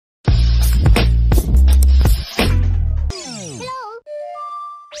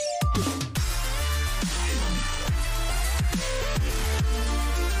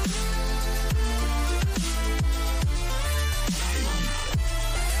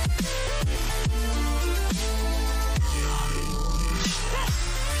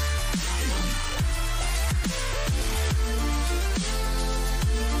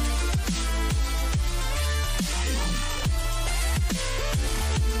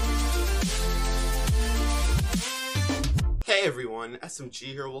Hey everyone,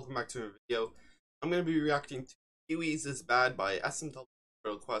 SMG here, welcome back to a video. I'm going to be reacting to Kiwiz is Bad by SML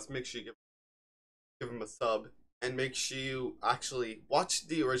Parodies. Make sure you give him a sub, and make sure you actually watch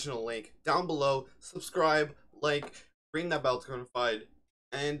the original link down below, subscribe, like, ring that bell to be notified,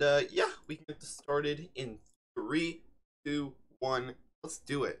 and yeah, we can get this started in 3, 2, 1, let's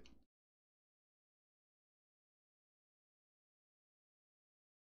do it.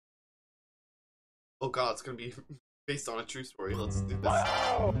 Oh god, it's going to be based on a true story. Let's do this.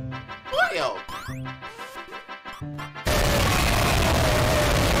 Mario!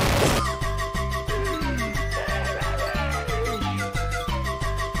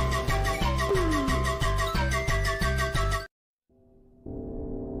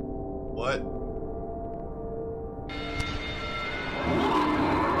 What?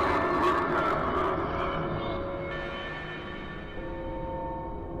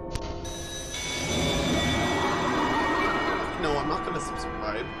 No, I'm not gonna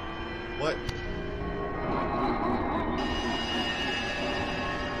subscribe. What?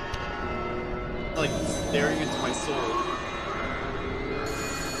 Like staring into my soul.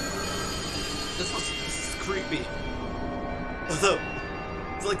 This is creepy.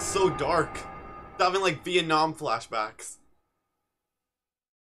 It's like so dark. It's having like Vietnam flashbacks.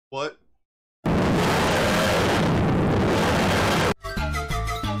 What?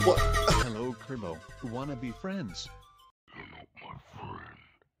 What? Hello, Kribbo. Wanna be friends?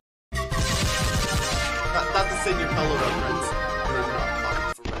 Not to say your fellow reference. We're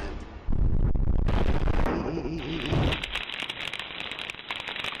not friend.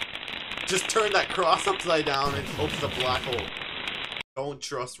 Just turn that cross upside down and opens a black hole. Don't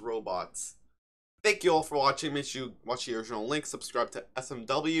trust robots. Thank you all for watching. Make sure you watch the original link, subscribe to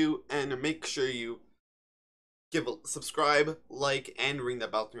SMW, and make sure you subscribe, like, and ring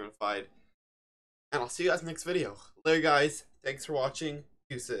that bell to be notified. And I'll see you guys next video. Later, guys. Thanks for watching.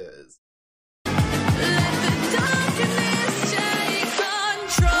 Deuces.